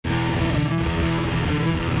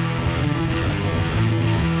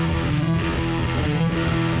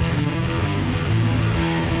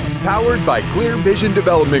powered by Clear Vision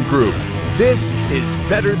Development Group. This is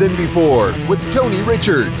Better Than Before with Tony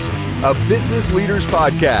Richards, a business leaders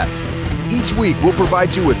podcast. Each week, we'll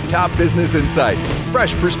provide you with top business insights,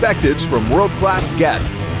 fresh perspectives from world-class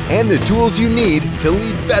guests, and the tools you need to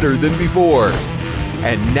lead better than before.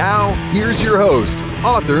 And now, here's your host,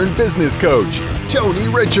 author and business coach, Tony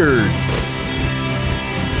Richards.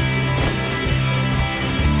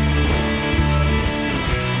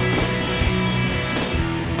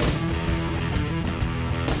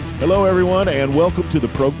 Hello, everyone, and welcome to the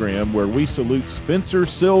program where we salute Spencer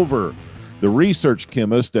Silver, the research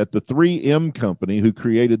chemist at the 3M Company who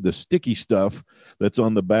created the sticky stuff that's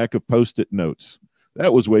on the back of Post-it notes.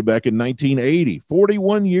 That was way back in 1980,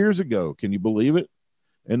 41 years ago. Can you believe it?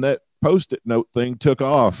 And that Post-it note thing took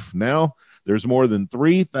off. Now there's more than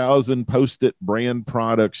 3,000 Post-it brand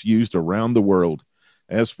products used around the world.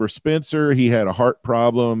 As for Spencer, he had a heart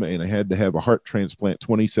problem and had to have a heart transplant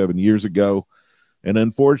 27 years ago. And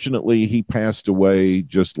unfortunately, he passed away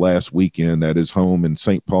just last weekend at his home in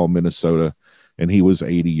St. Paul, Minnesota, and he was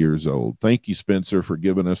 80 years old. Thank you, Spencer, for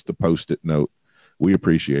giving us the Post-it note. We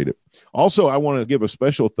appreciate it. Also, I want to give a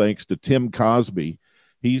special thanks to Tim Cosby.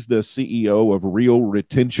 He's the CEO of Real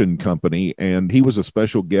Retention Company, and he was a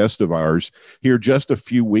special guest of ours here just a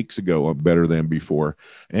few weeks ago on Better Than Before.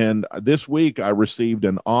 And this week, I received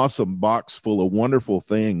an awesome box full of wonderful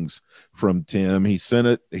things from Tim. He sent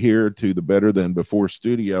it here to the Better Than Before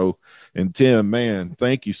studio. And Tim, man,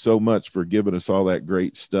 thank you so much for giving us all that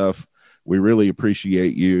great stuff. We really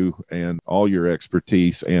appreciate you and all your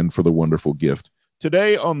expertise and for the wonderful gift.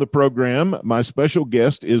 Today on the program, my special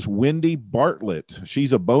guest is Wendy Bartlett.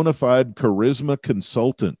 She's a bona fide charisma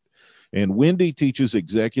consultant, and Wendy teaches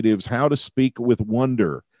executives how to speak with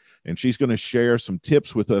wonder. And she's going to share some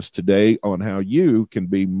tips with us today on how you can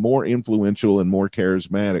be more influential and more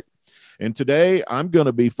charismatic. And today I'm going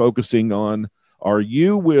to be focusing on, are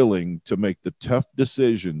you willing to make the tough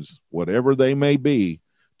decisions, whatever they may be,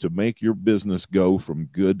 to make your business go from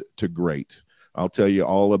good to great? I'll tell you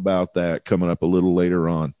all about that coming up a little later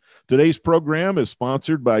on. Today's program is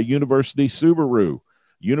sponsored by University Subaru.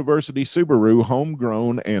 University Subaru,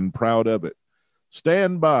 homegrown and proud of it.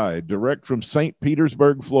 Stand by, direct from St.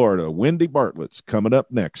 Petersburg, Florida. Wendy Bartlett's coming up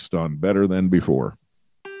next on Better Than Before.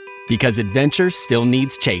 Because adventure still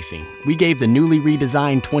needs chasing, we gave the newly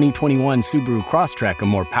redesigned 2021 Subaru Crosstrek a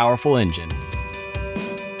more powerful engine.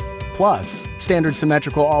 Plus, standard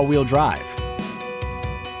symmetrical all-wheel drive.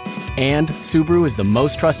 And Subaru is the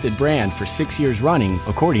most trusted brand for 6 years running,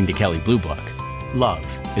 according to Kelley Blue Book. Love,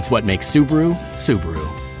 it's what makes Subaru,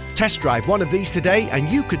 Subaru. Test drive one of these today and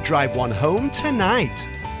you could drive one home tonight.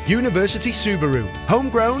 University Subaru,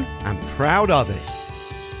 homegrown and proud of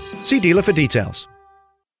it. See dealer for details.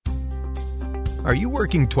 Are you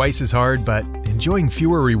working twice as hard but enjoying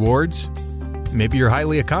fewer rewards? Maybe you're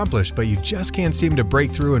highly accomplished but you just can't seem to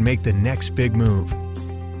break through and make the next big move.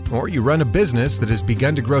 Or you run a business that has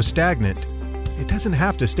begun to grow stagnant. It doesn't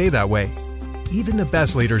have to stay that way. Even the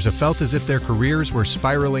best leaders have felt as if their careers were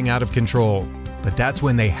spiraling out of control. But that's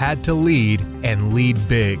when they had to lead, and lead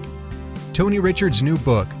big. Tony Richards' new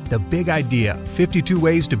book, The Big Idea, 52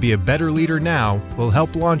 Ways to Be a Better Leader Now, will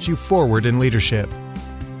help launch you forward in leadership.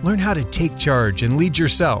 Learn how to take charge and lead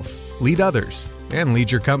yourself, lead others, and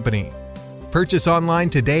lead your company. Purchase online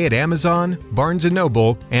today at Amazon, Barnes &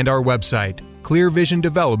 Noble, and our website,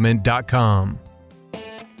 clearvisiondevelopment.com.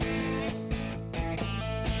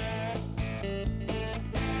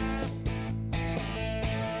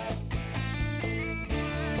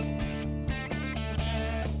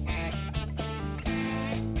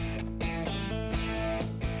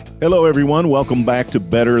 Hello, everyone. Welcome back to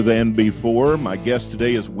Better Than Before. My guest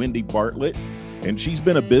today is Wendy Bartlett, and she's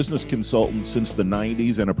been a business consultant since the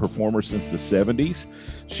 90s and a performer since the 70s.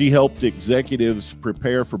 She helped executives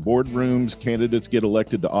prepare for boardrooms, candidates get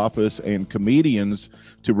elected to office, and comedians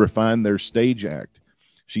to refine their stage act.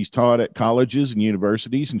 She's taught at colleges and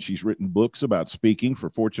universities, and she's written books about speaking for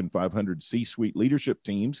Fortune 500 C-suite leadership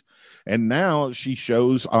teams. And now she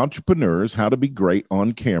shows entrepreneurs how to be great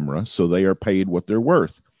on camera so they are paid what they're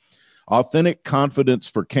worth. Authentic Confidence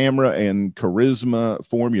for Camera and Charisma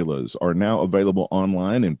formulas are now available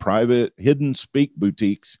online in private, hidden speak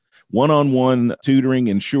boutiques. One-on-one tutoring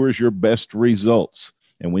ensures your best results.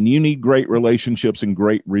 And when you need great relationships and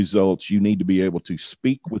great results, you need to be able to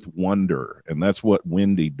speak with wonder. And that's what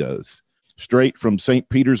Wendy does. Straight from St.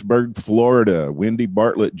 Petersburg, Florida, Wendy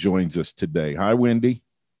Bartlett joins us today. Hi, Wendy.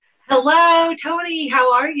 Hello, Tony.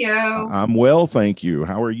 How are you? I'm well, thank you.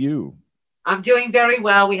 How are you? I'm doing very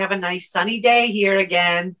well. We have a nice sunny day here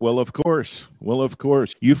again. Well, of course.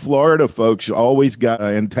 You Florida folks always got to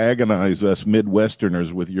antagonize us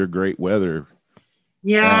Midwesterners with your great weather.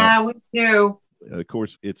 Yeah, we do. Of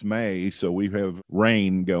course, it's May, so we have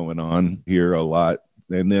rain going on here a lot.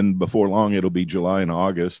 And then before long, it'll be July and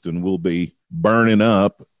August, and we'll be burning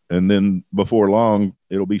up. And then before long,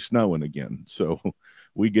 it'll be snowing again. So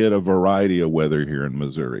we get a variety of weather here in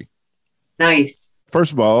Missouri. Nice.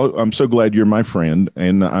 First of all, I'm so glad you're my friend,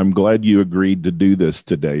 and I'm glad you agreed to do this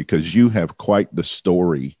today because you have quite the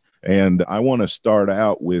story. And I want to start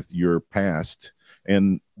out with your past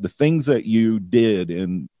and the things that you did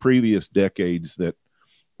in previous decades that,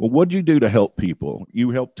 well, what'd you do to help people?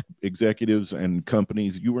 You helped executives and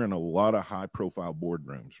companies. You were in a lot of high-profile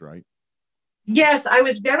boardrooms, right? Yes, I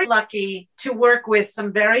was very lucky to work with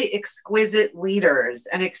some very exquisite leaders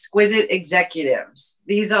and exquisite executives.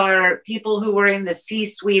 These are people who were in the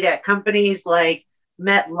C-suite at companies like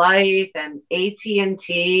MetLife and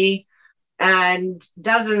AT&T and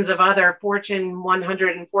dozens of other Fortune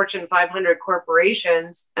 100 and Fortune 500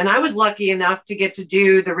 corporations. And I was lucky enough to get to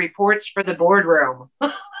do the reports for the boardroom.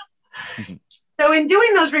 So in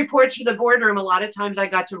doing those reports for the boardroom, a lot of times I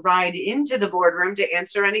got to ride into the boardroom to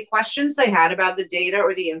answer any questions they had about the data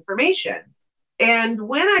or the information. And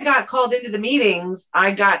when I got called into the meetings,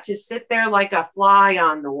 I got to sit there like a fly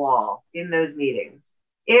on the wall in those meetings.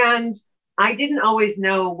 And I didn't always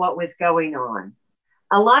know what was going on.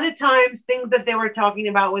 A lot of times things that they were talking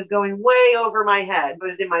about was going way over my head. I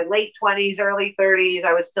was in my late 20s, early 30s.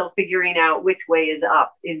 I was still figuring out which way is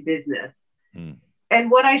up in business. And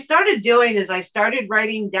what I started doing is I started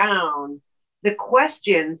writing down the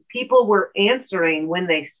questions people were answering when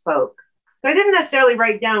they spoke. So I didn't necessarily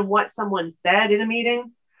write down what someone said in a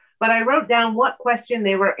meeting, but I wrote down what question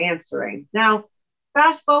they were answering. Now,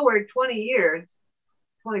 fast forward 20 years,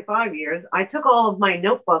 25 years, I took all of my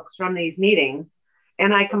notebooks from these meetings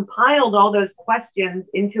and I compiled all those questions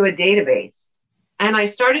into a database. And I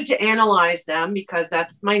started to analyze them because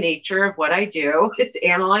that's my nature of what I do. It's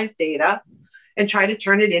analyze data and try to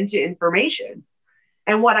turn it into information.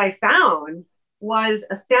 And what I found was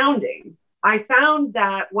astounding. I found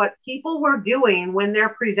that what people were doing when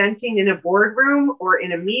they're presenting in a boardroom or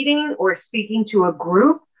in a meeting or speaking to a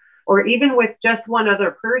group or even with just one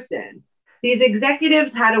other person, these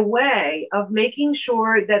executives had a way of making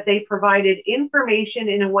sure that they provided information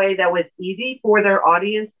in a way that was easy for their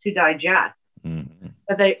audience to digest.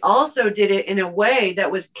 But they also did it in a way that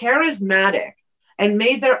was charismatic and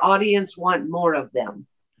made their audience want more of them.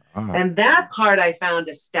 And that part I found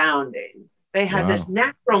astounding. They had this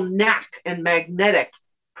natural knack and magnetic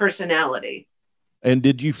personality. And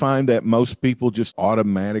did you find that most people just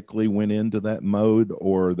automatically went into that mode,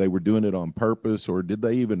 or they were doing it on purpose, or did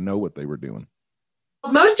they even know what they were doing?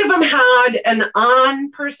 Most of them had an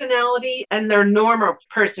on personality and their normal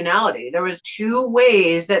personality. There was two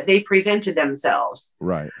ways that they presented themselves.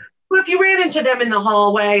 Right. If you ran into them in the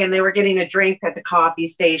hallway and they were getting a drink at the coffee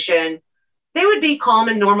station, they would be calm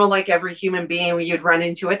and normal like every human being you'd run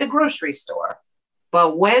into at the grocery store.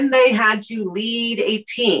 But when they had to lead a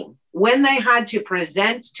team, when they had to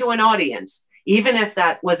present to an audience, even if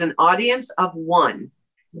that was an audience of one,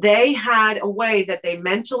 they had a way that they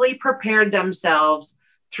mentally prepared themselves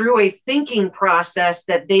through a thinking process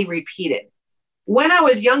that they repeated. When I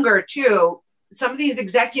was younger too, some of these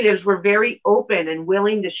executives were very open and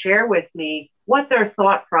willing to share with me what their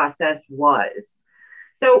thought process was.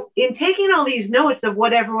 So in taking all these notes of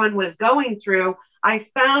what everyone was going through, I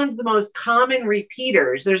found the most common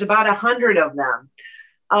repeaters. There's about 100 of them,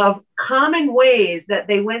 of common ways that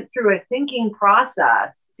they went through a thinking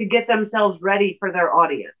process to get themselves ready for their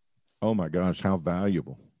audience. Oh my gosh, how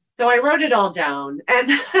valuable. So I wrote it all down.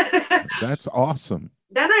 And that's awesome.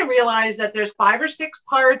 Then I realized that there's 5 or 6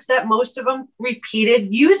 parts that most of them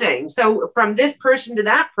repeated using. So from this person to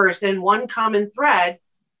that person, one common thread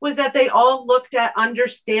was that they all looked at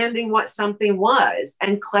understanding what something was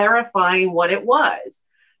and clarifying what it was.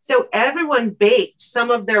 So everyone baked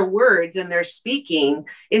some of their words and their speaking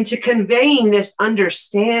into conveying this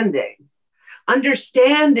understanding.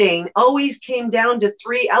 Understanding always came down to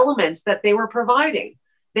 3 elements that they were providing.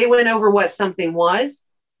 They went over what something was,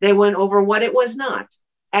 they went over what it was not,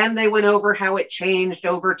 and they went over how it changed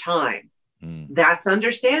over time. That's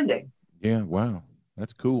understanding. Yeah, wow.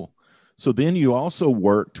 That's cool. So then you also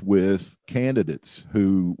worked with candidates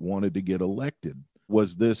who wanted to get elected.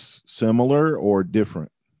 Was this similar or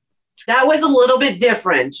different? That was a little bit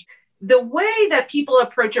different. The way that people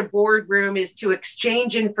approach a boardroom is to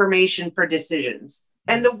exchange information for decisions.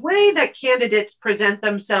 And the way that candidates present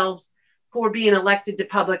themselves for being elected to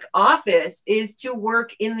public office is to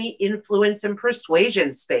work in the influence and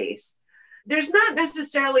persuasion space. There's not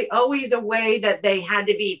necessarily always a way that they had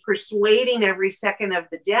to be persuading every second of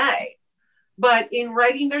the day, but in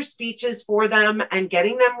writing their speeches for them and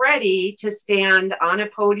getting them ready to stand on a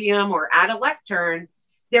podium or at a lectern,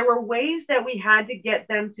 there were ways that we had to get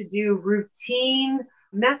them to do routine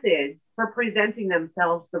methods for presenting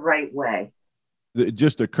themselves the right way. It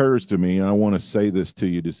just occurs to me, and I want to say this to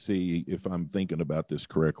you to see if I'm thinking about this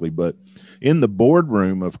correctly, but in the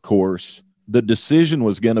boardroom, of course, the decision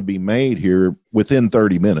was going to be made here within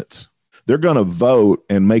 30 minutes. They're going to vote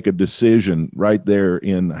and make a decision right there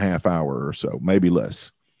in a half hour or so, maybe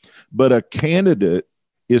less. But a candidate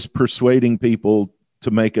is persuading people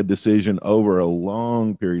to make a decision over a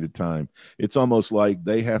long period of time. It's almost like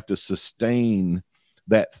they have to sustain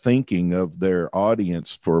that thinking of their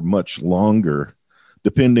audience for much longer,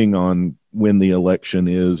 depending on when the election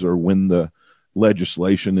is or when the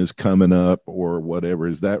legislation is coming up or whatever.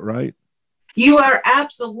 Is that right? You are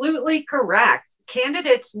absolutely correct.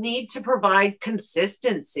 Candidates need to provide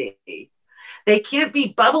consistency. They can't be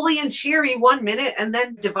bubbly and cheery one minute and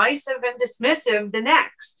then divisive and dismissive the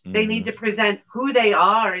next. They need to present who they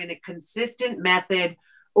are in a consistent method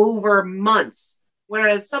over months.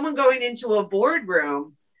 Whereas someone going into a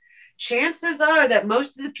boardroom, chances are that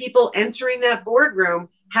most of the people entering that boardroom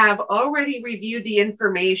have already reviewed the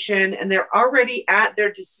information and they're already at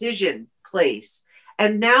their decision place.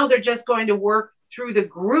 And now they're just going to work through the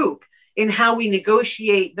group in how we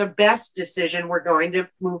negotiate the best decision we're going to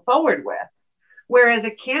move forward with. Whereas a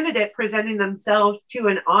candidate presenting themselves to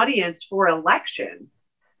an audience for election,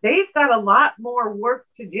 they've got a lot more work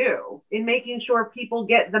to do in making sure people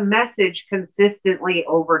get the message consistently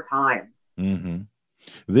over time. Mm-hmm.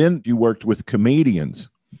 Then you worked with comedians.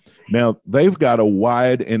 Now, they've got a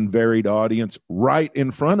wide and varied audience right in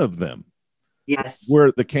front of them. Yes.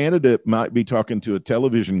 Where the candidate might be talking to a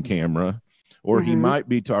television camera, or he might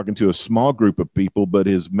be talking to a small group of people, but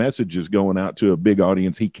his message is going out to a big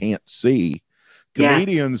audience he can't see.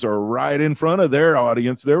 Comedians are right in front of their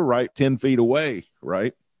audience. They're right 10 feet away,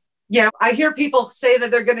 right? Yeah, I hear people say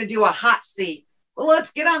that they're going to do a hot seat. Well,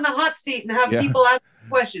 let's get on the hot seat and have people ask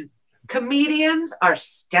questions. Comedians are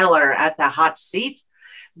stellar at the hot seat.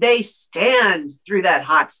 They stand through that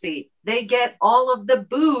hot seat. They get all of the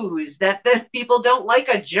boos that the people don't like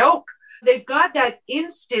a joke. They've got that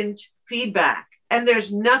instant feedback. And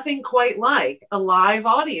there's nothing quite like a live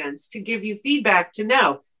audience to give you feedback to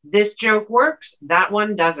know this joke works, that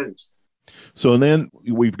one doesn't. So then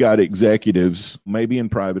we've got executives, maybe in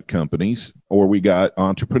private companies, or we got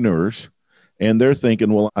entrepreneurs, and they're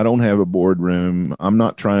thinking, well, I don't have a boardroom. I'm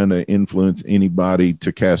not trying to influence anybody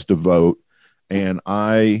to cast a vote. And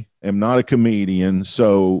I am not a comedian.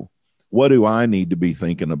 So what do I need to be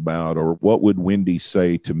thinking about? Or what would Wendy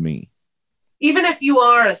say to me? Even if you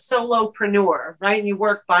are a solopreneur, right, and you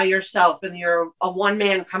work by yourself and you're a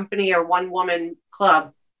one-man company or one-woman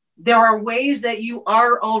club, there are ways that you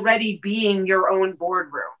are already being your own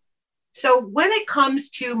boardroom. So when it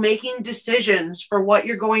comes to making decisions for what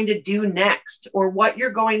you're going to do next or what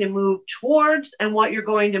you're going to move towards and what you're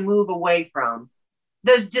going to move away from,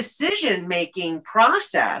 this decision-making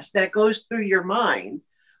process that goes through your mind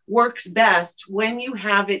works best when you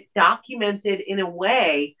have it documented in a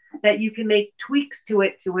way that you can make tweaks to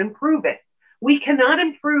it to improve it. We cannot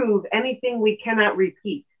improve anything we cannot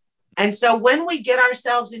repeat. And so when we get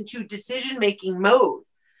ourselves into decision-making mode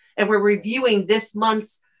and we're reviewing this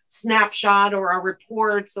month's snapshot or our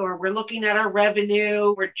reports, or we're looking at our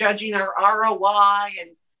revenue, we're judging our ROI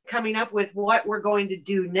and coming up with what we're going to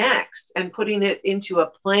do next and putting it into a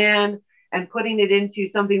plan and putting it into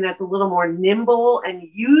something that's a little more nimble and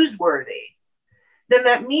use-worthy, then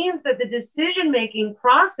that means that the decision-making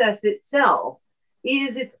process itself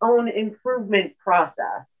is its own improvement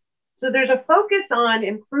process. So there's a focus on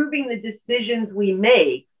improving the decisions we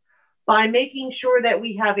make by making sure that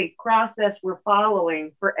we have a process we're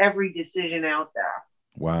following for every decision out there.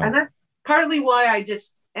 Wow. And that's partly why I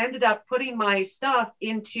just ended up putting my stuff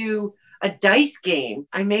into a dice game.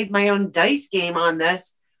 I made my own dice game on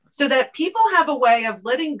this so that people have a way of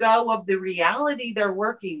letting go of the reality they're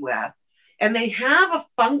working with. And they have a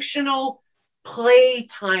functional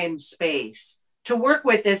playtime space to work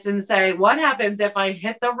with this and say, what happens if I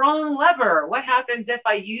hit the wrong lever? What happens if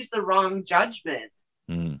I use the wrong judgment?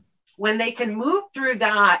 When they can move through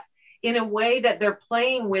that in a way that they're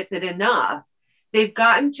playing with it enough, they've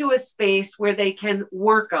gotten to a space where they can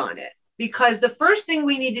work on it. Because the first thing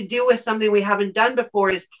we need to do with something we haven't done before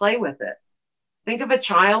is play with it. Think of a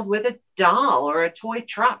child with a doll or a toy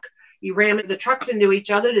truck. You ram the trucks into each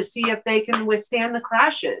other to see if they can withstand the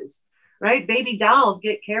crashes. right? Baby dolls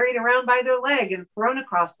get carried around by their leg and thrown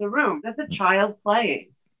across the room. That's a child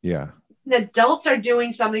playing. Yeah. And adults are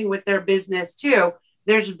doing something with their business too.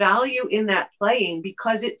 There's value in that playing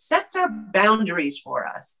because it sets our boundaries for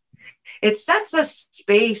us. It sets a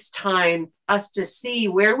space time for us to see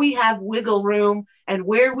where we have wiggle room and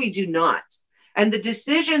where we do not. And the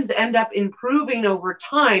decisions end up improving over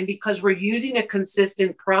time because we're using a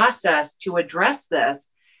consistent process to address this.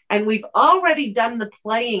 And we've already done the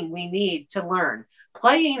playing we need to learn.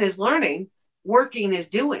 Playing is learning, working is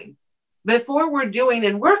doing. Before we're doing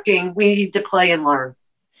and working, we need to play and learn.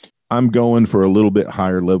 I'm going for a little bit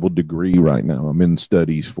higher level degree right now. I'm in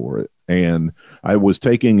studies for it. And I was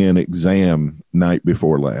taking an exam night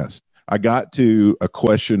before last. I got to a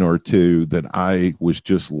question or two that I was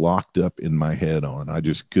just locked up in my head on. I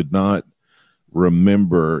just could not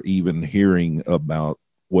remember even hearing about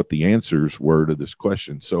what the answers were to this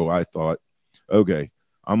question. So I thought, okay,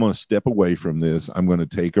 I'm going to step away from this. I'm going to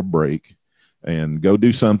take a break and go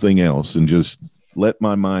do something else and just let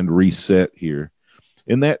my mind reset here.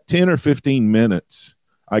 In that 10 or 15 minutes,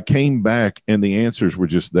 I came back and the answers were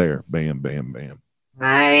just there. Bam, bam, bam.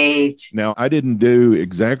 Right. Now, I didn't do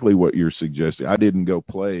exactly what you're suggesting. I didn't go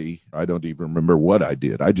play. I don't even remember what I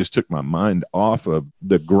did. I just took my mind off of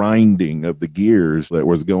the grinding of the gears that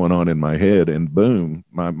was going on in my head, and boom,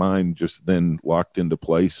 my mind just then locked into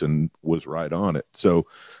place and was right on it. So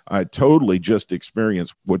I totally just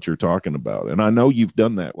experienced what you're talking about. And I know you've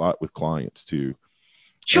done that a lot with clients too.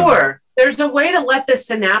 Sure. There's a way to let the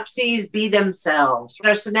synapses be themselves.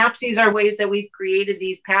 Our synapses are ways that we've created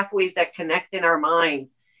these pathways that connect in our mind.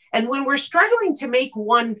 And when we're struggling to make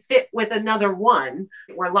one fit with another one,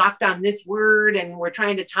 we're locked on this word and we're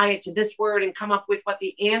trying to tie it to this word and come up with what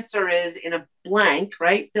the answer is in a blank,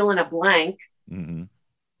 right? Fill in a blank. Mm-hmm.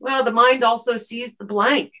 Well, the mind also sees the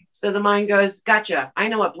blank. So the mind goes, gotcha. I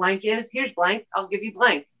know what blank is. Here's blank. I'll give you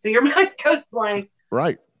blank. So your mind goes blank.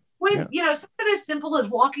 Right. When, something as simple as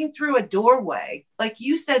walking through a doorway, like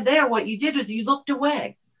you said there, what you did was you looked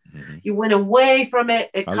away. Mm-hmm. You went away from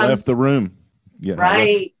it. I left the room. Yeah.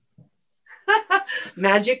 Right.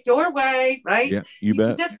 Magic doorway, right? Yeah, you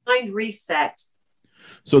bet. Just mind reset.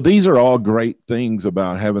 So these are all great things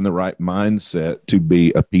about having the right mindset to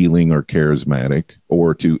be appealing or charismatic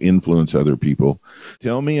or to influence other people.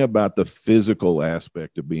 Tell me about the physical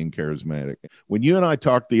aspect of being charismatic. When you and I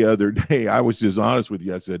talked the other day, I was just honest with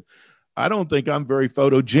you. I said, I don't think I'm very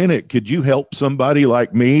photogenic. Could you help somebody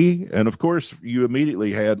like me? And of course, you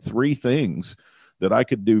immediately had 3 things that I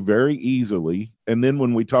could do very easily. And then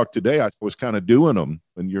when we talked today, I was kind of doing them.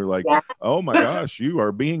 And you're like, oh my gosh, you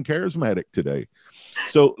are being charismatic today.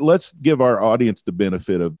 So let's give our audience the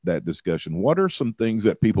benefit of that discussion. What are some things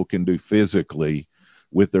that people can do physically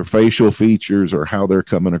with their facial features or how they're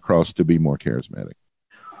coming across to be more charismatic?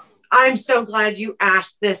 I'm so glad you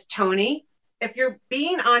asked this, Tony. If you're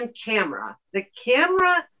being on camera, the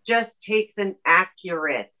camera just takes an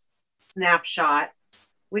accurate snapshot,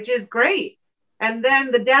 which is great. And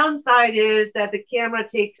then the downside is that the camera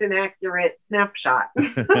takes an accurate snapshot.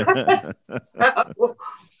 So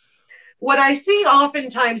what I see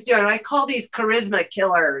oftentimes doing, I call these charisma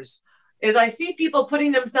killers, is I see people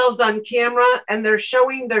putting themselves on camera and they're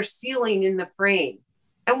showing their ceiling in the frame.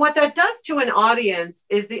 And what that does to an audience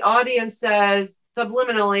is the audience says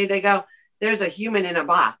subliminally, they go, there's a human in a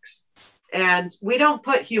box. And we don't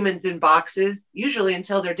put humans in boxes, usually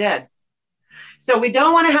until they're dead. So we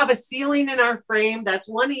don't want to have a ceiling in our frame. That's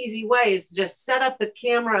one easy way, is just set up the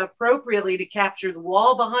camera appropriately to capture the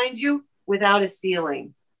wall behind you without a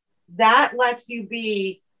ceiling. That lets you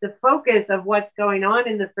be the focus of what's going on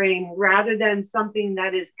in the frame rather than something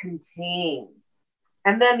that is contained.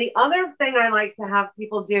 And then the other thing I like to have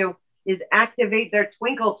people do is activate their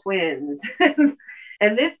twinkle twins.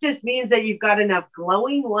 And this just means that you've got enough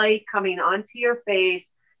glowing light coming onto your face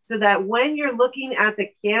so that when you're looking at the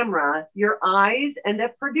camera, your eyes end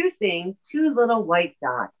up producing 2 little white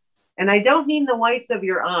dots. And I don't mean the whites of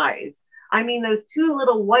your eyes. I mean those 2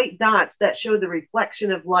 little white dots that show the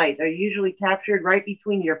reflection of light. They're usually captured right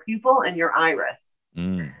between your pupil and your iris.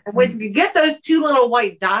 And when you get those 2 little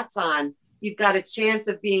white dots on, you've got a chance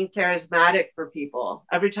of being charismatic for people.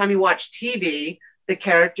 Every time you watch TV, the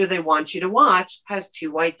character they want you to watch has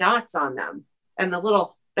 2 white dots on them. And the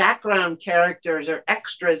little background characters or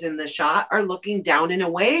extras in the shot are looking down and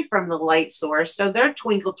away from the light source, so their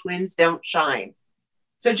twinkle twins don't shine.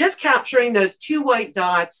 So just capturing those 2 white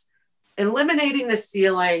dots, eliminating the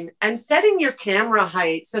ceiling, and setting your camera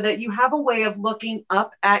height so that you have a way of looking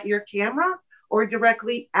up at your camera or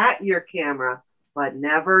directly at your camera, but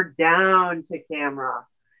never down to camera.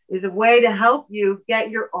 is a way to help you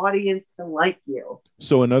get your audience to like you.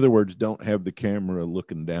 So in other words, don't have the camera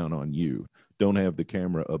looking down on you. Don't have the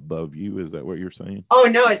camera above you. Is that what you're saying? Oh,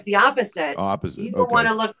 no, it's the opposite. Opposite. You don't want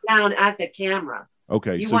to look down at the camera.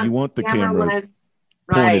 Okay, you want the camera lens,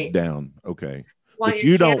 pointed down. Okay. But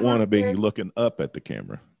you don't want to be lens. looking up at the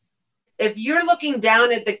camera. If you're looking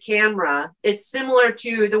down at the camera, it's similar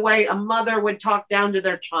to the way a mother would talk down to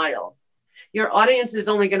their child. Your audience is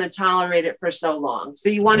only going to tolerate it for so long. So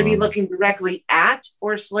you want to be looking directly at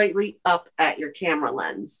or slightly up at your camera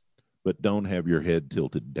lens. But don't have your head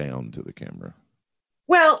tilted down to the camera.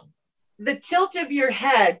 Well, the tilt of your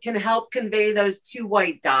head can help convey those two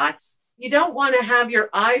white dots. You don't want to have your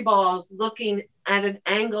eyeballs looking at an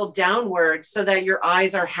angle downward so that your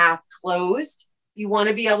eyes are half closed. You want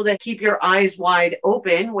to be able to keep your eyes wide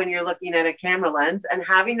open when you're looking at a camera lens, and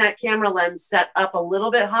having that camera lens set up a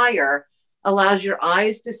little bit higher allows your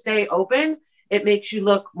eyes to stay open. It makes you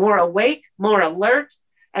look more awake, more alert,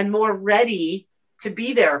 and more ready to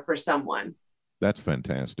be there for someone. That's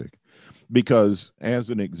fantastic. Because as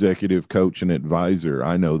an executive coach and advisor,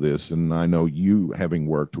 I know this, and I know you, having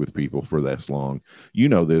worked with people for this long, you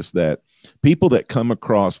know this, that people that come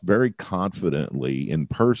across very confidently in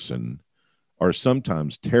person are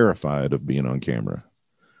sometimes terrified of being on camera.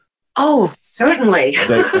 Oh, certainly.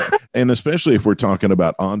 And especially if we're talking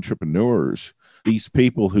about entrepreneurs, these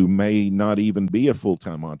people who may not even be a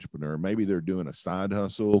full-time entrepreneur, maybe they're doing a side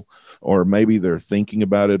hustle, or maybe they're thinking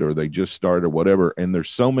about it, or they just started, or whatever. And there's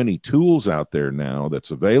so many tools out there now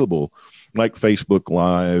that's available, like Facebook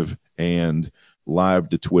Live and live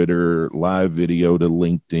to Twitter, live video to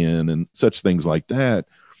LinkedIn, and such things like that,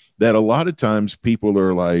 that a lot of times people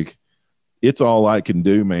are like, it's all I can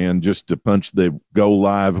do, man, just to punch the go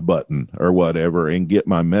live button or whatever and get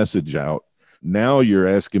my message out. Now you're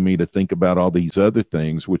asking me to think about all these other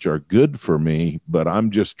things, which are good for me, but I'm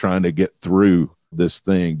just trying to get through this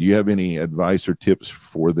thing. Do you have any advice or tips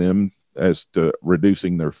for them as to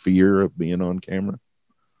reducing their fear of being on camera?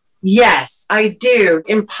 Yes, I do.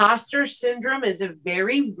 Imposter syndrome is a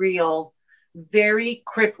very real, very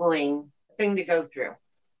crippling thing to go through.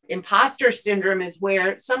 Imposter syndrome is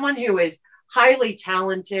where someone who is highly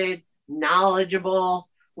talented, knowledgeable,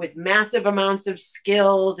 with massive amounts of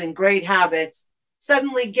skills and great habits,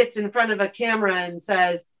 suddenly gets in front of a camera and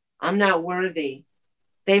says, I'm not worthy.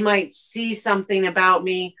 They might see something about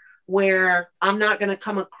me where I'm not going to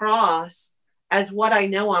come across as what I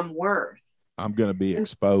know I'm worth. I'm going to be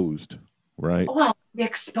exposed, right? Well,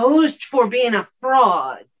 exposed for being a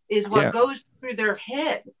fraud is what goes through their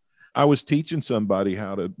head. I was teaching somebody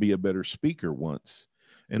how to be a better speaker once,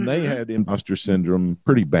 and they had imposter syndrome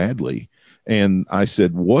pretty badly. And I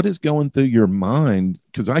said, what is going through your mind?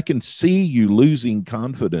 Because I can see you losing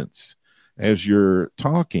confidence as you're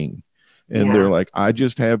talking. And they're like, I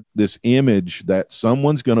just have this image that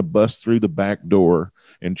someone's going to bust through the back door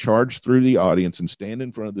and charge through the audience and stand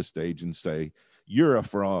in front of the stage and say, you're a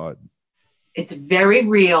fraud. It's very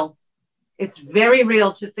real. It's very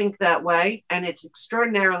real to think that way. And it's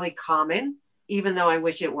extraordinarily common, even though I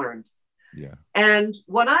wish it weren't. Yeah. And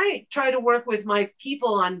what I try to work with my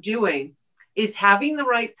people on doing is having the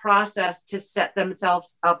right process to set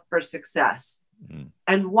themselves up for success.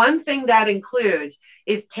 And one thing that includes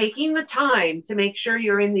is taking the time to make sure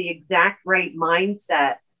you're in the exact right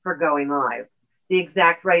mindset for going live, the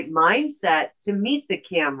exact right mindset to meet the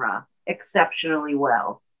camera exceptionally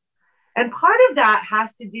well. And part of that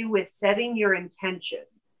has to do with setting your intention.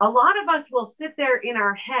 A lot of us will sit there in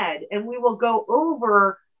our head and we will go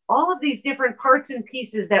over all of these different parts and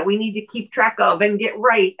pieces that we need to keep track of and get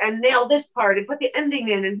right and nail this part and put the ending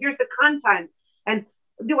in, and here's the content, and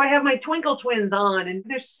do I have my twinkle twins on? And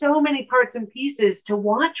there's so many parts and pieces to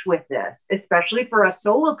watch with this, especially for us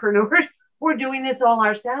solopreneurs. We're doing this all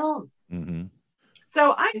ourselves.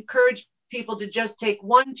 So I encourage people to just take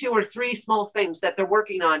 1, 2, or 3 small things that they're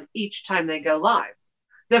working on each time they go live.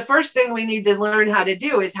 The first thing we need to learn how to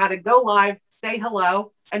do is how to go live, say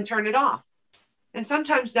hello, and turn it off. And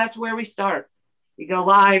sometimes that's where we start. You go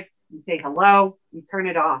live, you say hello, you turn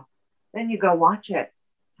it off. Then you go watch it.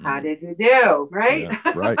 How did you do? Right?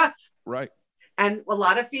 Yeah, right. And a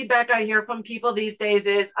lot of feedback I hear from people these days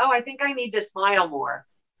is, oh, I think I need to smile more.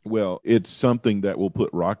 Well, it's something that will put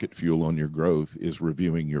rocket fuel on your growth, is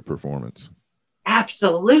reviewing your performance.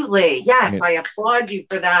 Absolutely. Yes, I applaud you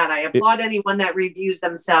for that. I applaud anyone that reviews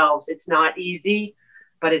themselves. It's not easy,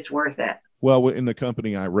 but it's worth it. Well, in the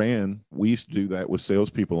company I ran, we used to do that with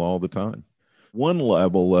salespeople all the time. One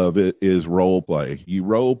level of it is role play. You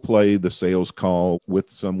role play the sales call with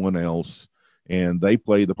someone else, and they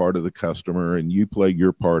play the part of the customer, and you play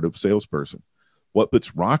your part of salesperson. What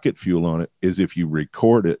puts rocket fuel on it is if you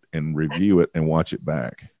record it and review it and watch it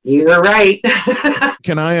back. You're right.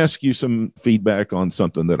 Can I ask you some feedback on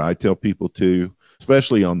something that I tell people to,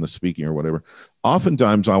 especially on the speaking or whatever?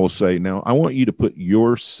 Oftentimes I will say, now I want you to put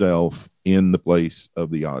yourself in the place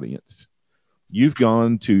of the audience. You've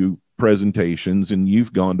gone to presentations and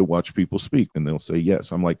you've gone to watch people speak, and they'll say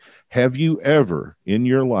yes. I'm like, have you ever in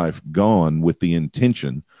your life gone with the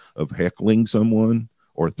intention of heckling someone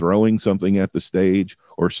or throwing something at the stage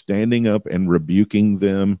or standing up and rebuking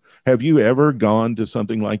them? Have you ever gone to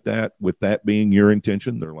something like that with that being your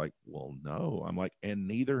intention? They're like, well, no. I'm like, and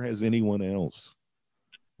neither has anyone else.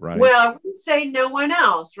 Right. Well, I wouldn't say no one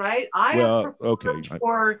else, right? I have performed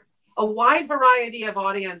for a wide variety of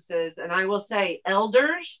audiences, and I will say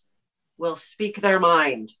elders will speak their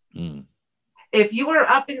mind. Mm. If you are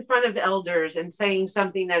up in front of elders and saying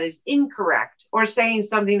something that is incorrect or saying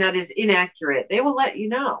something that is inaccurate, they will let you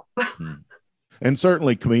know. And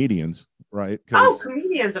certainly comedians, right? Oh,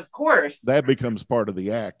 comedians, of course. That becomes part of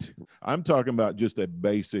the act. I'm talking about just a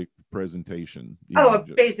basic presentation.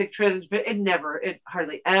 Basic presentation, but it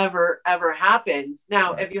hardly ever happens.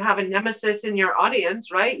 Now, if you have a nemesis in your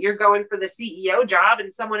audience, right, you're going for the CEO job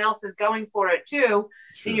and someone else is going for it too,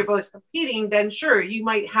 and you're both competing, then sure, you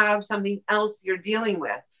might have something else you're dealing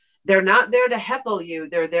with. They're not there to heckle you.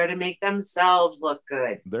 They're there to make themselves look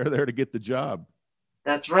good. They're there to get the job.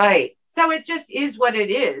 That's right. So it just is what it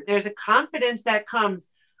is. There's a confidence that comes.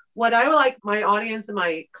 What I would like my audience and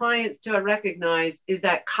my clients to recognize is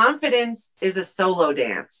that confidence is a solo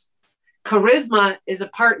dance. Charisma is a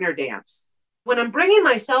partner dance. When I'm bringing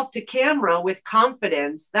myself to camera with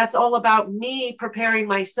confidence, that's all about me preparing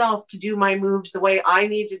myself to do my moves the way I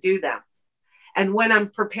need to do them. And when I'm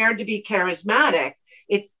prepared to be charismatic,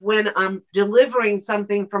 it's when I'm delivering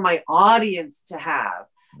something for my audience to have.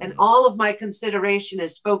 And all of my consideration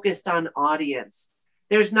is focused on audience.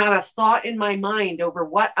 There's not a thought in my mind over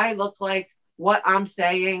what I look like, what I'm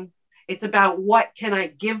saying. It's about what can I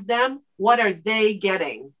give them? What are they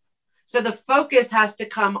getting? So the focus has to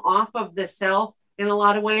come off of the self in a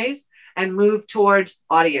lot of ways and move towards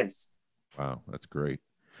audience. Wow, that's great.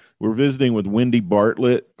 We're visiting with Wendy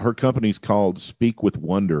Bartlett. Her company's called Speak with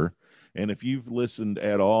Wonder. And if you've listened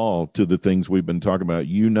at all to the things we've been talking about,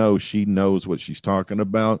 you know she knows what she's talking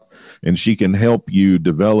about, and she can help you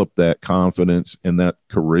develop that confidence and that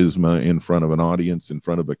charisma in front of an audience, in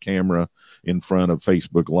front of a camera, in front of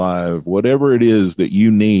Facebook Live, whatever it is that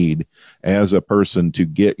you need as a person to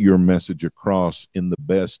get your message across in the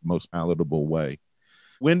best, most palatable way.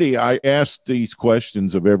 Wendy, I asked these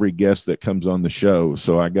questions of every guest that comes on the show,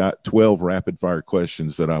 so I got 12 rapid-fire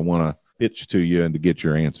questions that I want to pitch to you and to get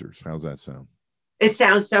your answers. How's that sound? It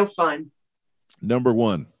sounds so fun. Number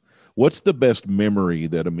one, what's the best memory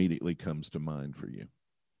that immediately comes to mind for you?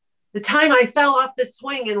 The time I fell off the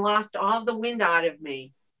swing and lost all the wind out of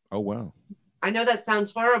me. Oh, wow. I know that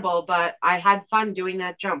sounds horrible, but I had fun doing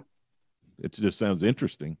that jump. It just sounds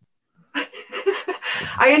interesting.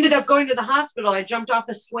 I ended up going to the hospital. I jumped off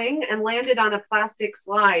a swing and landed on a plastic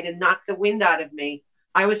slide and knocked the wind out of me.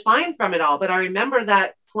 I was fine from it all, but I remember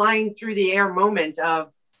that flying through the air moment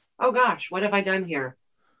of, oh gosh, what have I done here?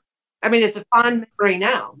 I mean, it's a fond memory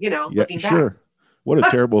now, looking back. Sure. What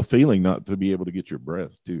a terrible feeling not to be able to get your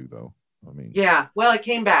breath too, though. I mean, yeah, well, it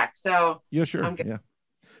came back. So yeah, sure. Yeah.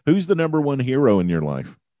 Who's the number one hero in your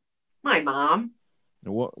life? My mom.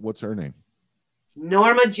 What's her name?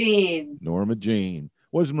 Norma Norma Jean.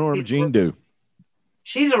 What does Norma Jean do?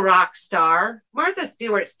 She's a rock star. Martha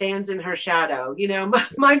Stewart stands in her shadow.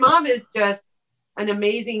 My mom is just an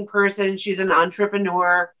amazing person. She's an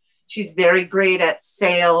entrepreneur. She's very great at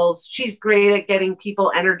sales. She's great at getting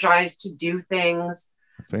people energized to do things.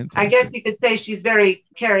 Fantastic. I guess you could say she's very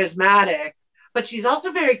charismatic, but she's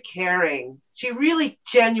also very caring. She really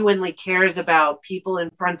genuinely cares about people in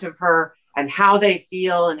front of her and how they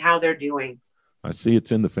feel and how they're doing. I see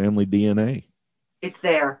it's in the family DNA. It's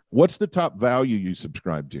there. What's the top value you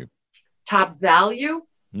subscribe to? Top value?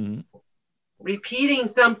 Mm-hmm. Repeating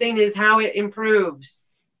something is how it improves.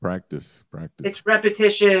 Practice. It's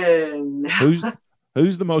repetition.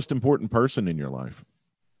 Who's the most important person in your life?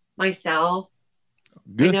 Myself.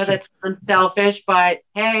 Good. I know that's unselfish, but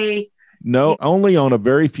hey. No, only on a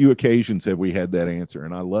very few occasions have we had that answer,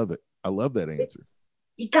 and I love it. I love that answer.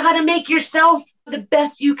 You got to make yourself the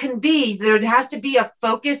best you can be. There has to be a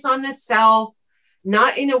focus on the self.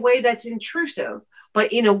 Not in a way that's intrusive,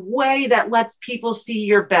 but in a way that lets people see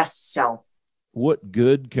your best self. What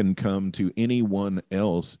good can come to anyone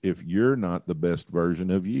else if you're not the best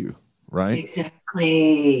version of you, right?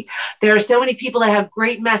 Exactly. There are so many people that have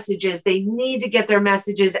great messages. They need to get their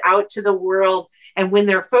messages out to the world. And when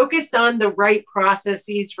they're focused on the right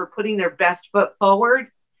processes for putting their best foot forward,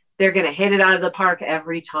 they're going to hit it out of the park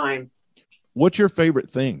every time. What's your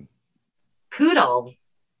favorite thing? Poodles.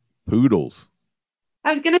 Poodles.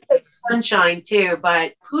 I was going to say sunshine too,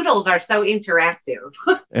 but poodles are so interactive.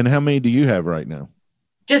 And how many do you have right now?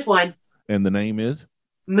 Just one. And the name is?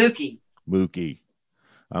 Mookie. Mookie.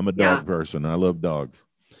 I'm a dog person. I love dogs.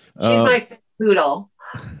 She's my favorite poodle.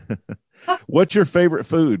 What's your favorite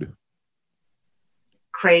food?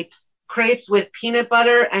 Crepes. Crepes with peanut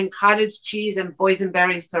butter and cottage cheese and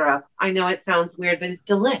boysenberry syrup. I know it sounds weird, but it's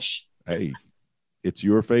delish. Hey, it's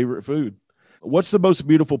your favorite food. What's the most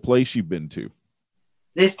beautiful place you've been to?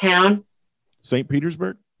 This town? St.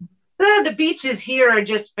 Petersburg? The beaches here are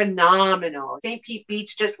just phenomenal. St. Pete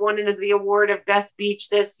Beach just won the award of best beach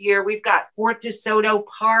this year. We've got Fort DeSoto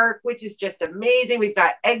Park, which is just amazing. We've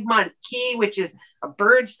got Egmont Key, which is a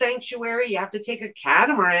bird sanctuary. You have to take a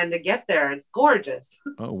catamaran to get there. It's gorgeous.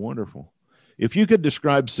 Oh, wonderful. If you could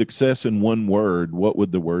describe success in one word, what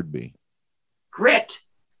would the word be? Grit.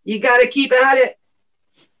 You got to keep at it.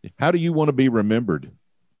 How do you want to be remembered?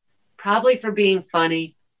 Probably for being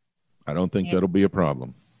funny. I don't think that'll be a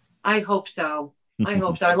problem. I hope so. I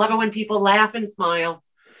hope so. I love it when people laugh and smile.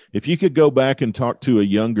 If you could go back and talk to a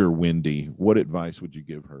younger Wendy, what advice would you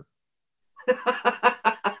give her?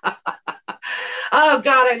 Oh,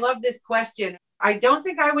 God, I love this question. I don't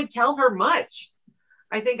think I would tell her much.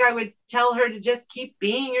 I think I would tell her to just keep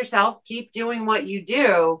being yourself, keep doing what you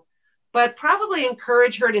do, but probably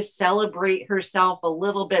encourage her to celebrate herself a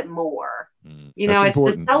little bit more. You know, it's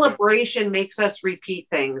important. The celebration makes us repeat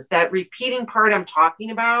things. That repeating part I'm talking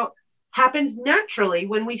about happens naturally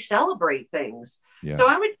when we celebrate things. Yeah. So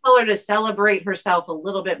I would tell her to celebrate herself a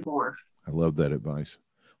little bit more. I love that advice.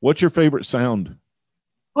 What's your favorite sound?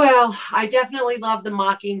 Well, I definitely love the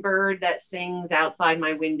mockingbird that sings outside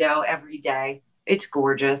my window every day. It's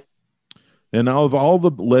gorgeous. And of all the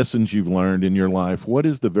lessons you've learned in your life, what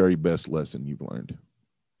is the very best lesson you've learned?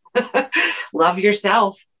 Love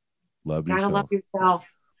yourself. Love yourself. Gotta love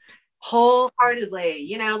yourself wholeheartedly.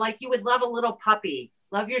 You know, like you would love a little puppy.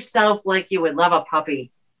 Love yourself like you would love a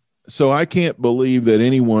puppy. So I can't believe that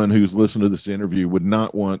anyone who's listened to this interview would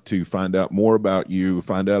not want to find out more about you,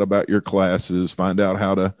 find out about your classes, find out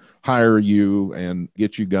how to hire you and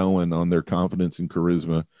get you going on their confidence and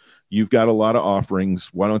charisma. You've got a lot of offerings.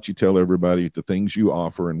 Why don't you tell everybody the things you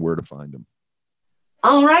offer and where to find them?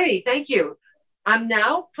 All righty. Thank you. I'm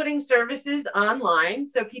now putting services online,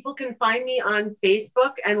 so people can find me on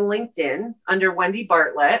Facebook and LinkedIn under Wendy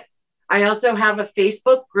Bartlett. I also have a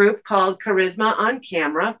Facebook group called Charisma on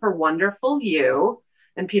Camera for Wonderful You,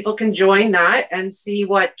 and people can join that and see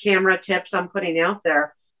what camera tips I'm putting out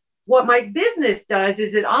there. What my business does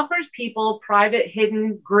is it offers people private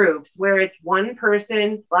hidden groups where it's one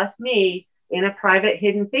person plus me in a private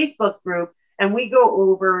hidden Facebook group, and we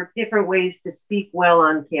go over different ways to speak well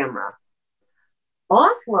on camera.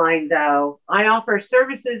 Offline, though, I offer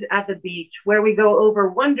services at the beach where we go over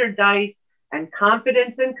Wonder Dice and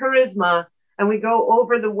confidence and charisma, and we go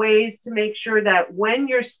over the ways to make sure that when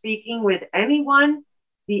you're speaking with anyone,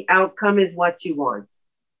 the outcome is what you want.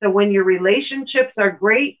 So when your relationships are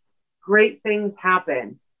great, great things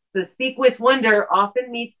happen. So Speak with Wonder often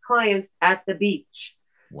meets clients at the beach.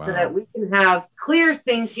 Wow. So that we can have clear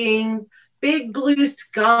thinking, big blue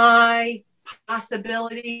sky,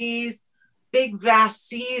 possibilities, big vast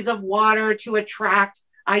seas of water to attract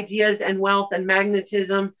ideas and wealth and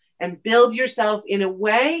magnetism, and build yourself in a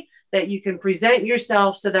way that you can present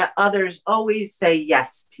yourself so that others always say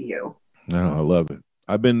yes to you. Oh, I love it.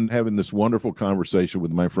 I've been having this wonderful conversation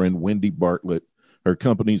with my friend Wendy Bartlett. Her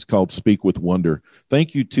company's called Speak with Wonder.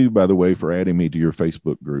 Thank you, too, by the way, for adding me to your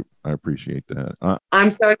Facebook group. I appreciate that.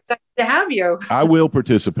 I'm so excited to have you. I will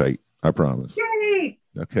participate. I promise. Yay!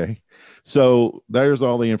 Okay. So there's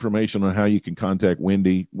all the information on how you can contact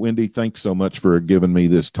Wendy. Wendy, thanks so much for giving me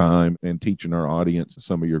this time and teaching our audience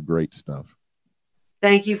some of your great stuff.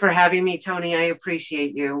 Thank you for having me, Tony. I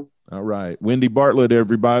appreciate you. All right. Wendy Bartlett,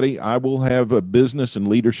 everybody. I will have a business and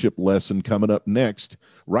leadership lesson coming up next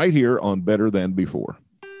right here on Better Than Before.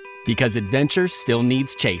 Because adventure still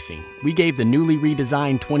needs chasing, we gave the newly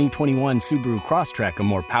redesigned 2021 Subaru Crosstrek a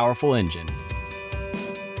more powerful engine.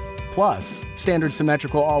 Plus, standard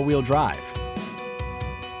symmetrical all-wheel drive.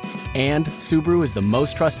 And Subaru is the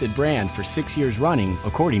most trusted brand for 6 years running,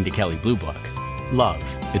 according to Kelley Blue Book. Love,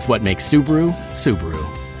 it's what makes Subaru,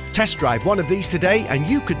 Subaru. Test drive one of these today and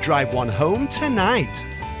you could drive one home tonight.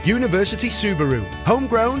 University Subaru,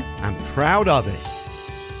 homegrown and proud of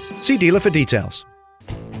it. See dealer for details.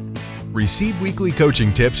 Receive weekly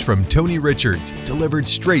coaching tips from Tony Richards, delivered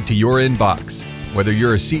straight to your inbox. Whether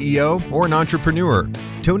you're a CEO or an entrepreneur,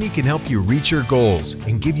 Tony can help you reach your goals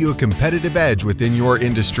and give you a competitive edge within your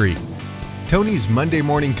industry. Tony's Monday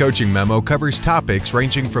Morning Coaching Memo covers topics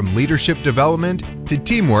ranging from leadership development to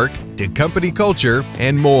teamwork to company culture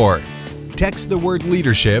and more. Text the word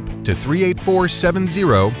leadership to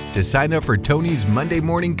 38470 to sign up for Tony's Monday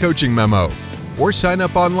Morning Coaching Memo, or sign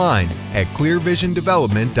up online at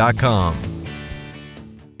clearvisiondevelopment.com.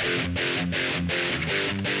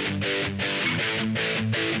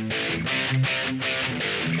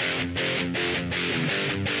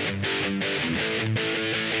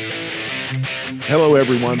 Hello,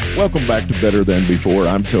 everyone. Welcome back to Better Than Before.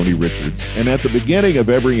 I'm Tony Richards. And at the beginning of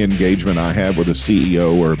every engagement I have with a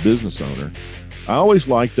CEO or a business owner, I always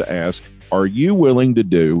like to ask, are you willing to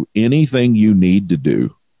do anything you need to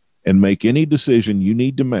do and make any decision you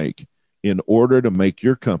need to make in order to make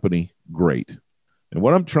your company great? And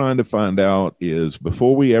what I'm trying to find out is,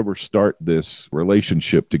 before we ever start this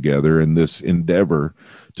relationship together and this endeavor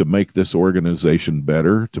to make this organization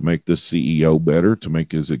better, to make this CEO better, to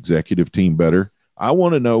make his executive team better, I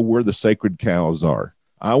want to know where the sacred cows are.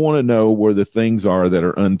 I want to know where the things are that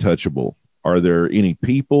are untouchable. Are there any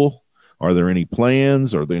people? Are there any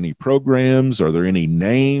plans? Are there any programs? Are there any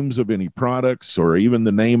names of any products, or even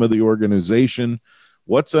the name of the organization?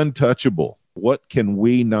 What's untouchable? What can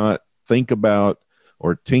we not think about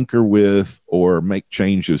or tinker with or make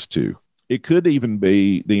changes to? It could even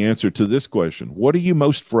be the answer to this question: what are you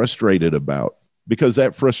most frustrated about? Because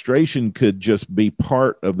that frustration could just be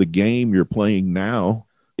part of the game you're playing now.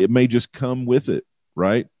 It may just come with it,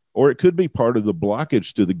 right? Or it could be part of the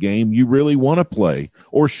blockage to the game you really want to play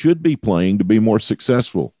or should be playing to be more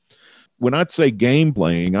successful. When I say game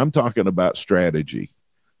playing, I'm talking about strategy.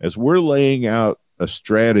 As we're laying out a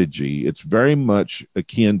strategy, it's very much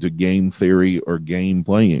akin to game theory or game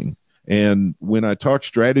playing. And when I talk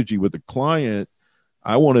strategy with a client,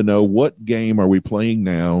 I want to know, what game are we playing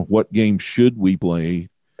now? What game should we play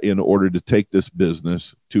in order to take this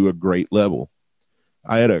business to a great level?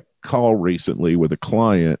 I had a call recently with a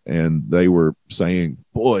client, and they were saying,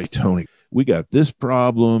 boy, Tony, we got this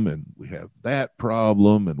problem and we have that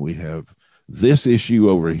problem and we have this issue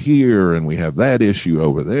over here and we have that issue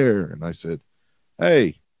over there. And I said,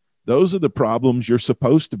 hey, those are the problems you're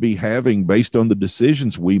supposed to be having based on the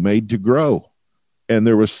decisions we made to grow. And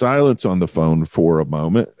there was silence on the phone for a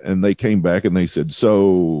moment, and they came back and they said,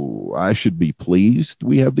 so I should be pleased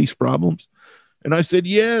we have these problems? And I said,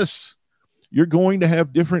 yes, you're going to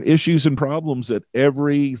have different issues and problems at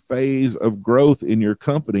every phase of growth in your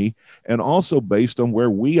company, and also based on where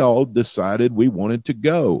we all decided we wanted to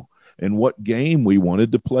go and what game we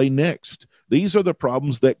wanted to play next. These are the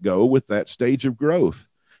problems that go with that stage of growth.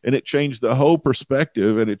 And it changed the whole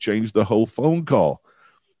perspective, and it changed the whole phone call.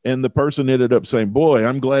 And the person ended up saying, boy,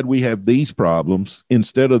 I'm glad we have these problems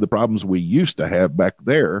instead of the problems we used to have back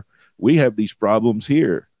there. We have these problems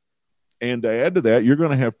here. And to add to that, you're going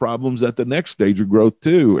to have problems at the next stage of growth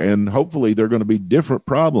too. And hopefully they're going to be different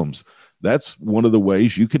problems. That's one of the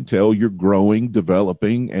ways you can tell you're growing,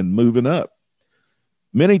 developing, and moving up.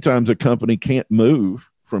 Many times a company can't move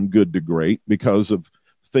from good to great because of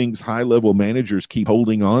things high-level managers keep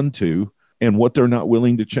holding on to and what they're not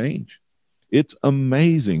willing to change. It's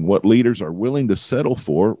amazing what leaders are willing to settle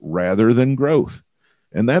for rather than growth.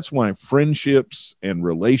 And that's why friendships and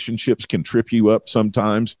relationships can trip you up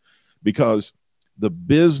sometimes, because the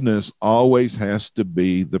business always has to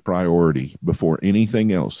be the priority before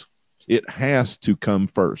anything else. It has to come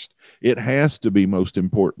first. It has to be most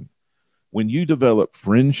important. When you develop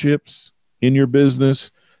friendships in your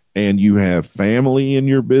business and you have family in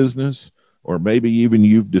your business, or maybe even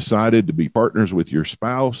you've decided to be partners with your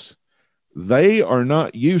spouse, they are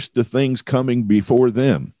not used to things coming before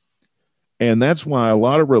them. And that's why a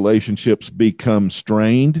lot of relationships become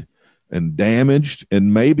strained and damaged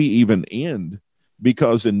and maybe even end,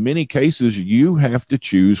 because in many cases you have to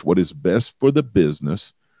choose what is best for the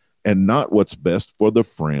business and not what's best for the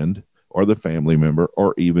friend or the family member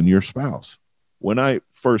or even your spouse. When I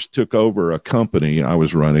first took over a company I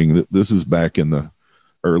was running, this is back in the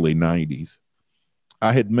early 90s,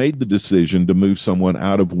 I had made the decision to move someone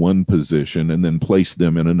out of one position and then place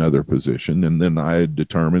them in another position. And then I had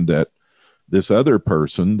determined that this other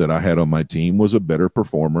person that I had on my team was a better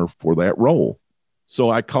performer for that role. So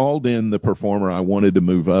I called in the performer I wanted to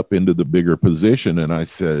move up into the bigger position. And I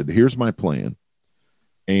said, here's my plan.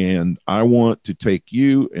 And I want to take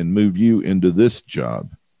you and move you into this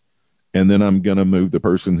job. And then I'm going to move the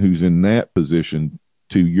person who's in that position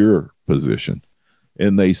to your position.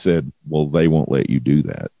 And they said, well, they won't let you do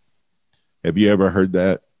that. Have you ever heard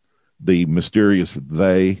that? the mysterious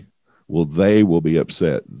they will be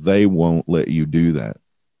upset. They won't let you do that.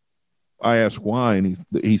 I asked why, and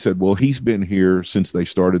he said, well, he's been here since they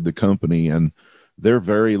started the company, and they're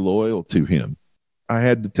very loyal to him. I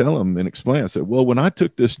had to tell him and explain. I said, well, when I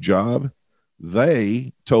took this job,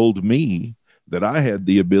 they told me that I had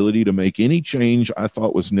the ability to make any change I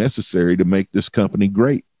thought was necessary to make this company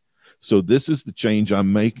great. So this is the change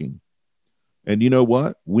I'm making. And you know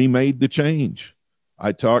what? We made the change.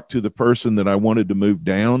 I talked to the person that I wanted to move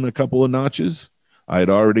down a couple of notches. I had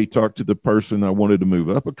already talked to the person I wanted to move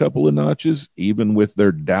up a couple of notches, even with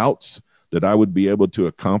their doubts that I would be able to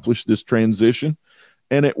accomplish this transition.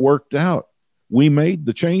 And it worked out. We made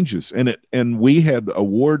the changes, and we had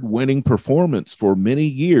award-winning performance for many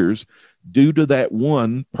years due to that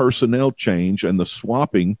one personnel change and the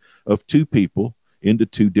swapping of two people into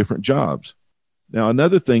two different jobs. Now,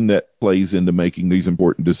 another thing that plays into making these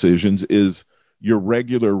important decisions is your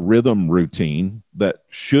regular rhythm routine that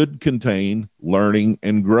should contain learning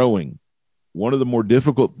and growing. One of the more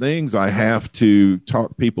difficult things I have to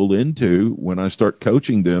talk people into when I start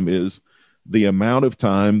coaching them is the amount of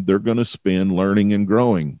time they're going to spend learning and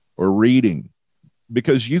growing or reading,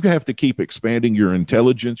 because you have to keep expanding your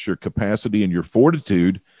intelligence, your capacity, and your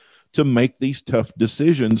fortitude to make these tough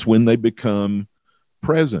decisions when they become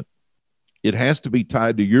present. It has to be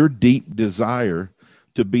tied to your deep desire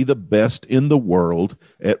to be the best in the world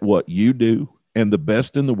at what you do and the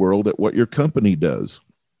best in the world at what your company does.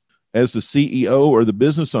 As the CEO or the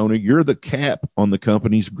business owner, you're the cap on the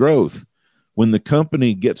company's growth. When the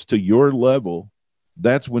company gets to your level,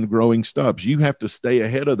 that's when growing stops. You have to stay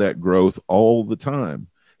ahead of that growth all the time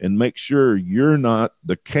and make sure you're not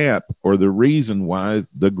the cap or the reason why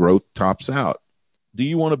the growth tops out. Do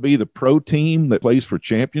you want to be the pro team that plays for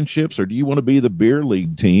championships, or do you want to be the beer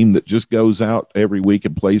league team that just goes out every week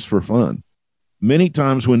and plays for fun? Many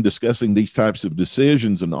times when discussing these types of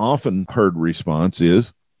decisions, an often heard response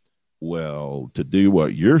is, well, to do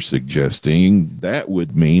what you're suggesting, that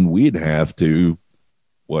would mean we'd have to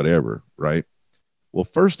whatever, right? Well,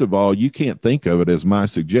 first of all, you can't think of it as my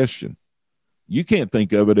suggestion. You can't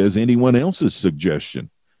think of it as anyone else's suggestion.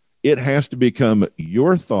 It has to become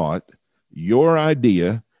your thought, your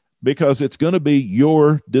idea, because it's going to be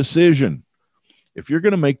your decision. If you're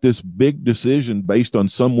going to make this big decision based on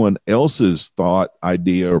someone else's thought,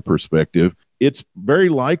 idea, or perspective, it's very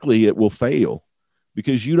likely it will fail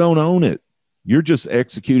because you don't own it. You're just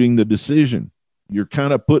executing the decision. You're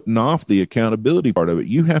kind of putting off the accountability part of it.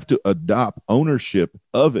 You have to adopt ownership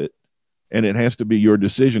of it, and it has to be your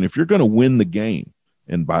decision. If you're going to win the game,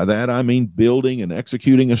 and by that I mean building and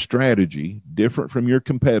executing a strategy different from your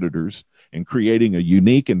competitors and creating a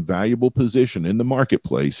unique and valuable position in the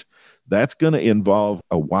marketplace, that's going to involve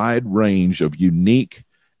a wide range of unique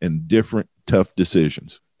and different tough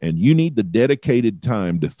decisions. And you need the dedicated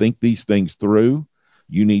time to think these things through.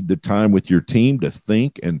 You need the time with your team to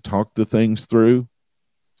think and talk the things through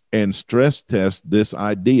and stress test this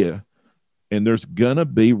idea. And there's going to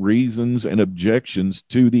be reasons and objections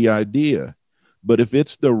to the idea. But if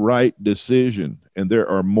it's the right decision and there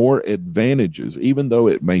are more advantages, even though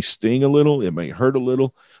it may sting a little, it may hurt a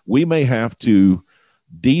little, we may have to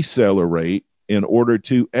decelerate in order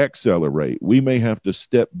to accelerate. We may have to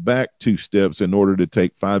step back 2 steps in order to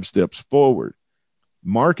take 5 steps forward.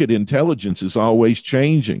 Market intelligence is always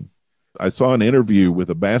changing. I saw an interview with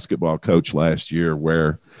a basketball coach last year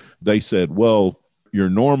where they said, well, your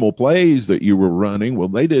normal plays that you were running, well,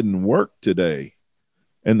 they didn't work today.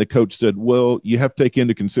 And the coach said, well, you have to take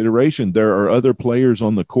into consideration there are other players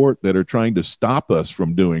on the court that are trying to stop us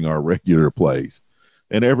from doing our regular plays.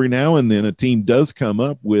 And every now and then a team does come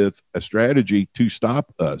up with a strategy to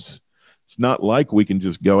stop us. It's not like we can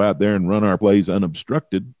just go out there and run our plays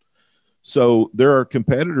unobstructed. So there are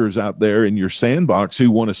competitors out there in your sandbox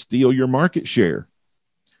who want to steal your market share.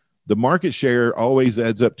 The market share always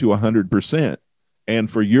adds up to 100%.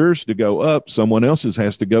 And for yours to go up, someone else's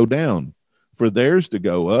has to go down. For theirs to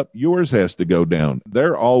go up, yours has to go down.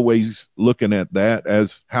 They're always looking at that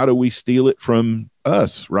as how do we steal it from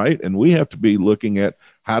us, right? And we have to be looking at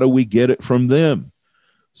how do we get it from them.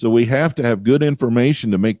 So we have to have good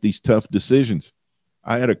information to make these tough decisions.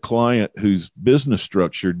 I had a client whose business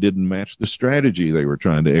structure didn't match the strategy they were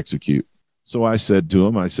trying to execute. So I said to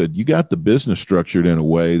him, you got the business structured in a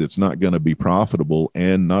way that's not going to be profitable.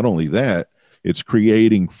 And not only that, it's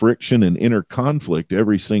creating friction and inner conflict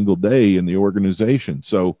every single day in the organization.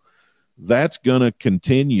 So that's going to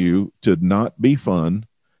continue to not be fun,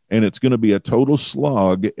 and it's going to be a total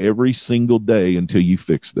slog every single day until you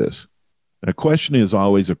fix this. A question is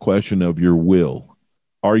always a question of your will.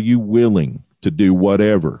 Are you willing? to do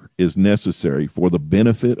whatever is necessary for the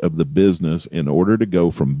benefit of the business in order to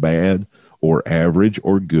go from bad or average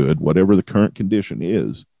or good, whatever the current condition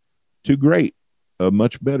is, to great, a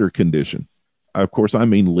much better condition. Of course, I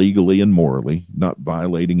mean legally and morally, not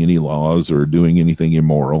violating any laws or doing anything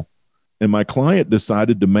immoral. And my client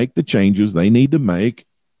decided to make the changes they need to make,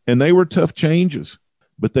 and they were tough changes,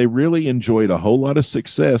 but they really enjoyed a whole lot of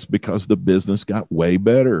success because the business got way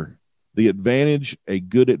better. The advantage a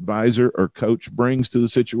good advisor or coach brings to the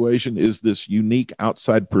situation is this unique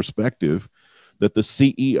outside perspective that the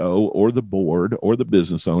CEO or the board or the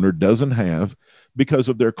business owner doesn't have because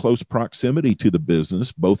of their close proximity to the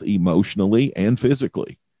business, both emotionally and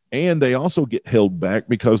physically. And they also get held back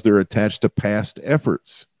because they're attached to past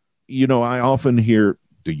efforts. You know, I often hear,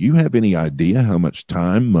 do you have any idea how much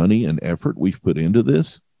time, money, and effort we've put into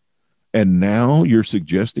this? And now you're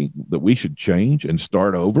suggesting that we should change and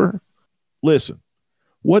start over? Listen,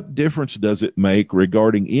 what difference does it make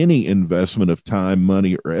regarding any investment of time,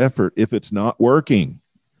 money, or effort if it's not working?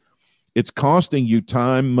 It's costing you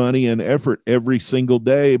time, money, and effort every single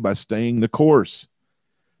day by staying the course.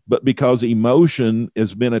 But because emotion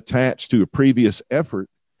has been attached to a previous effort,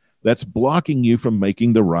 that's blocking you from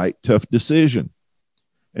making the right tough decision.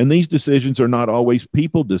 And these decisions are not always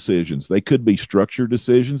people decisions. They could be structure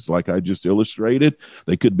decisions, like I just illustrated.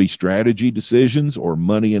 They could be strategy decisions or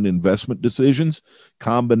money and investment decisions,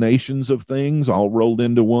 combinations of things all rolled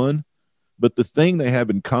into one. But the thing they have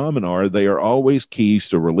in common are they are always keys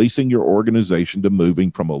to releasing your organization to moving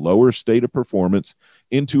from a lower state of performance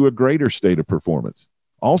into a greater state of performance.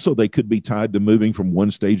 Also, they could be tied to moving from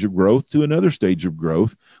one stage of growth to another stage of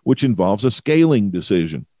growth, which involves a scaling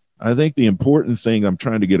decision. I think the important thing I'm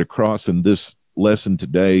trying to get across in this lesson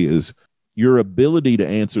today is your ability to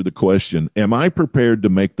answer the question, am I prepared to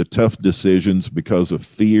make the tough decisions because of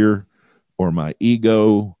fear or my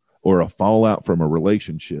ego or a fallout from a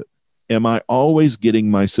relationship? Am I always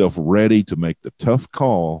getting myself ready to make the tough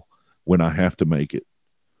call when I have to make it?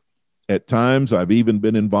 At times, I've even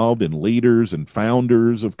been involved in leaders and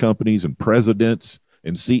founders of companies and presidents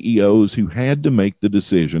and CEOs who had to make the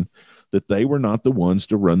decision that they were not the ones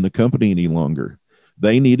to run the company any longer.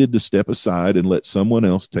 They needed to step aside and let someone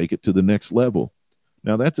else take it to the next level.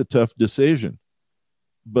 Now, that's a tough decision,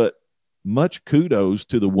 but much kudos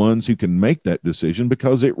to the ones who can make that decision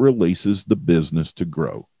because it releases the business to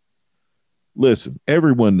grow. Listen,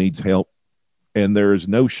 everyone needs help, and there is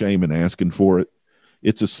no shame in asking for it.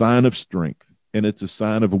 It's a sign of strength, and it's a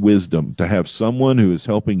sign of wisdom to have someone who is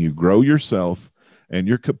helping you grow yourself and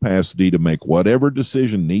your capacity to make whatever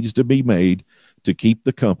decision needs to be made to keep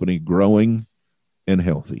the company growing and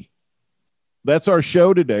healthy. That's our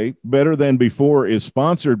show today. Better Than Before is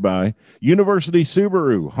sponsored by University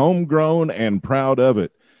Subaru, homegrown and proud of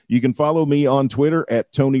it. You can follow me on Twitter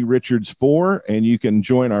at Tony Richards 4, and you can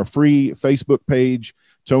join our free Facebook page,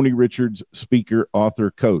 Tony Richards, speaker,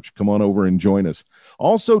 author, coach. Come on over and join us.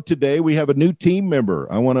 Also today, we have a new team member.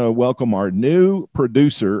 I want to welcome our new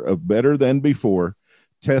producer of Better Than Before,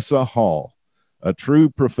 Tessa Hall, a true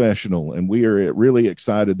professional, and we are really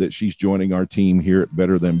excited that she's joining our team here at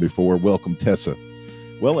Better Than Before. Welcome, Tessa.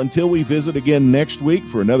 Well, until we visit again next week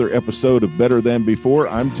for another episode of Better Than Before,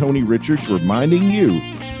 I'm Tony Richards reminding you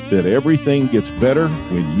that everything gets better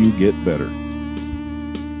when you get better.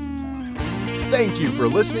 Thank you for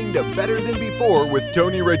listening to Better Than Before with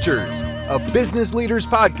Tony Richards, a business leaders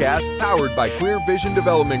podcast powered by Clear Vision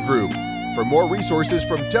Development Group. For more resources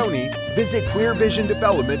from Tony, visit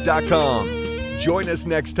clearvisiondevelopment.com. Join us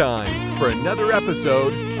next time for another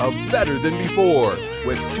episode of Better Than Before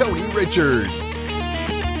with Tony Richards.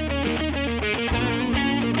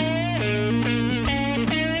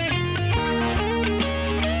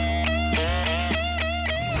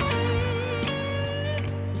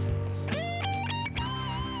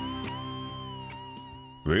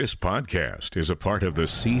 This podcast is a part of the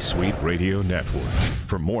C-Suite Radio Network.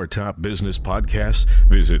 For more top business podcasts,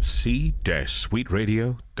 visit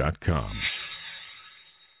c-suiteradio.com.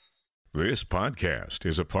 This podcast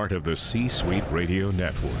is a part of the C-Suite Radio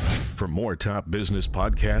Network. For more top business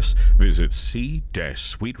podcasts, visit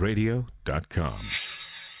c-suiteradio.com.